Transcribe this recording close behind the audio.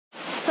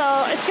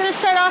So it's going to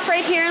start off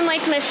right here in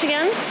Lake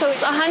Michigan. So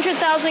it's a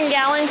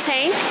 100,000-gallon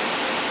tank,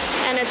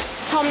 and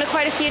it's home to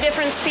quite a few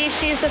different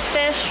species of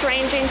fish,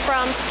 ranging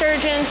from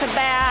sturgeon to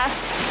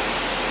bass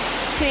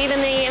to even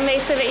the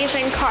invasive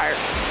Asian carp.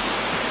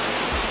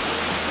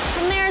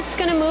 From there, it's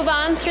going to move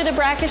on through the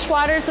brackish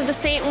waters of the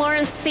St.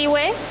 Lawrence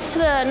Seaway to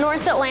the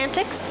North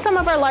Atlantic. Some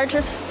of our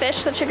largest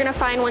fish that you're going to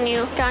find when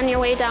you go on your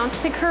way down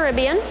to the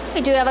Caribbean.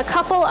 We do have a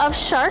couple of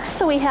sharks.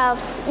 So we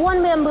have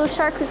one bamboo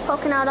shark who's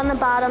poking out on the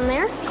bottom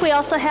there. We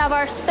also have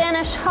our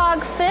Spanish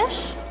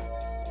hogfish.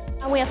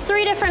 We have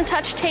 3 different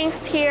touch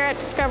tanks here at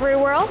Discovery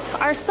World.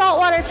 Our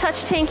saltwater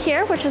touch tank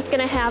here, which is going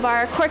to have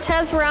our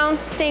Cortez round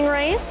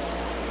stingrays.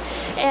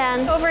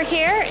 And over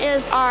here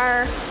is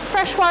our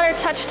freshwater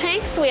touch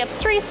tank. So we have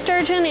 3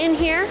 sturgeon in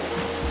here.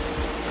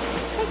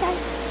 Hey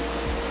guys.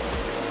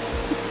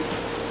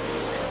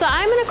 So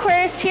I'm an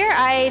aquarist here.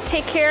 I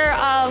take care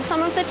of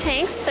some of the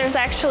tanks. There's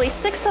actually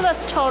 6 of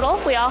us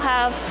total. We all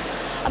have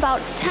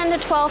about 10 to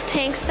 12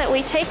 tanks that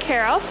we take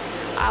care of.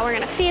 We're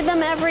going to feed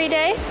them every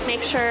day,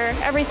 make sure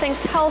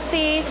everything's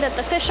healthy, that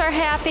the fish are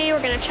happy.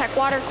 We're going to check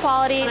water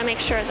quality, to make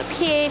sure the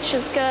pH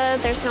is good,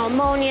 there's no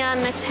ammonia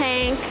in the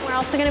tank. We're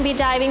also going to be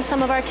diving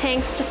some of our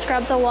tanks to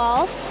scrub the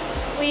walls.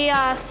 We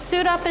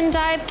suit up in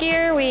dive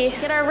gear, we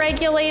get our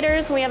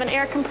regulators, we have an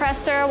air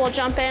compressor, we'll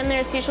jump in.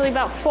 There's usually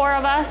about 4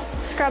 of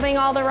us scrubbing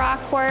all the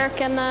rock work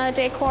and the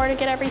decor to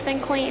get everything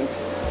clean.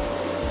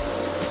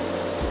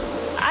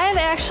 I've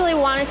actually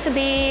wanted to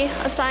be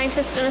a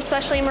scientist, and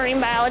especially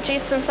marine biology,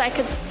 since I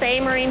could say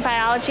marine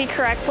biology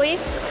correctly.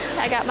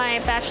 I got my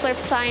Bachelor of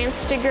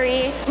Science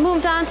degree.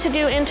 Moved on to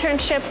do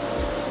internships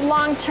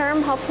long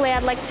term. Hopefully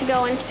I'd like to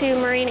go into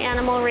marine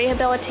animal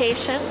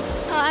rehabilitation.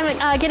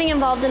 I'm getting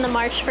involved in the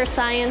March for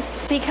Science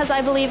because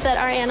I believe that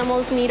our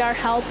animals need our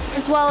help,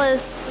 as well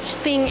as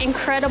just being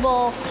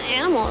incredible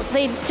animals.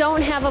 They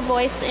don't have a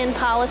voice in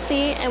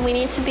policy, and we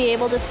need to be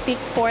able to speak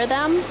for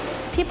them.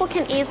 People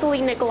can easily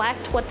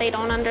neglect what they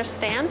don't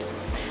understand.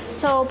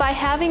 So by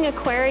having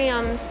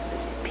aquariums,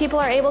 people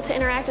are able to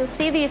interact and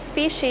see these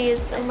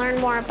species and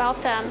learn more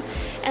about them,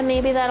 and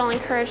maybe that'll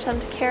encourage them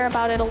to care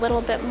about it a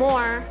little bit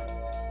more.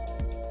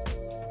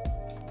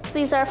 So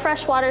these are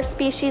freshwater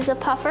species of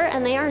puffer,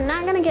 and they are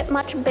not going to get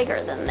much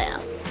bigger than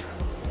this.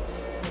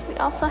 We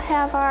also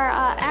have our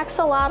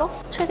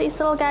axolotls, which are these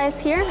little guys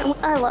here.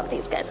 I love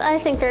these guys. I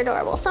think they're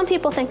adorable. Some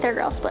people think they're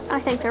gross, but I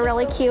think they're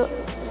really cute.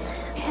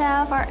 We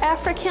have our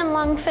African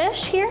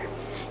lungfish here.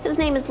 His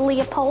name is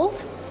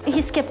Leopold.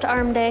 He skipped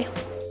arm day.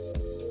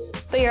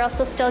 But you're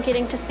also still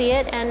getting to see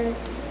it, and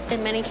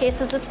in many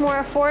cases it's more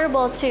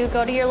affordable to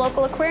go to your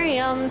local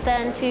aquarium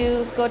than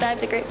to go dive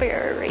the Great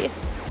Barrier Reef.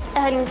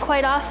 And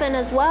quite often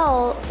as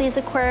well, these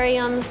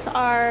aquariums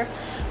are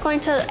going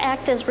to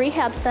act as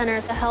rehab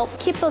centers to help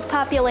keep those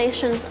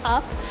populations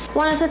up.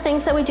 One of the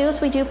things that we do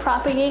is we do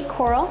propagate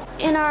coral.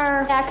 In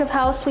our back of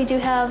house, we do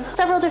have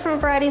several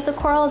different varieties of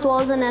coral, as well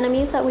as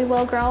anemones that we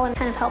will grow and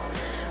kind of help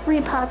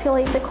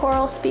repopulate the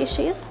coral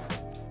species.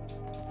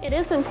 It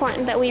is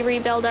important that we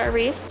rebuild our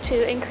reefs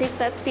to increase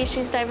that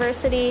species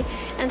diversity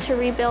and to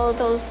rebuild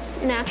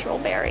those natural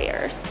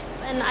barriers.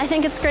 And I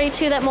think it's great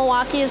too that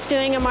Milwaukee is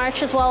doing a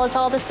march, as well as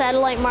all the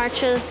satellite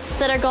marches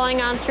that are going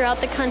on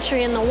throughout the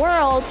country and the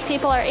world.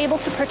 People are able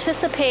to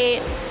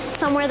participate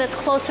somewhere that's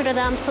closer to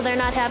them, so they're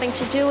not having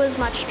to do as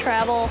much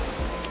travel.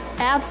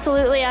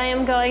 Absolutely, I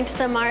am going to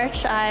the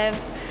march. I've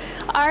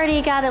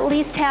already got at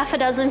least half a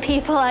dozen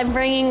people I'm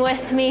bringing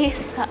with me.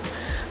 So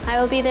I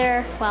will be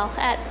there, well,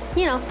 at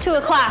 2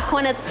 o'clock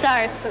when it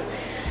starts.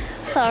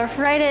 So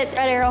right at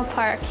Arrow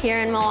Park here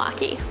in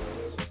Milwaukee.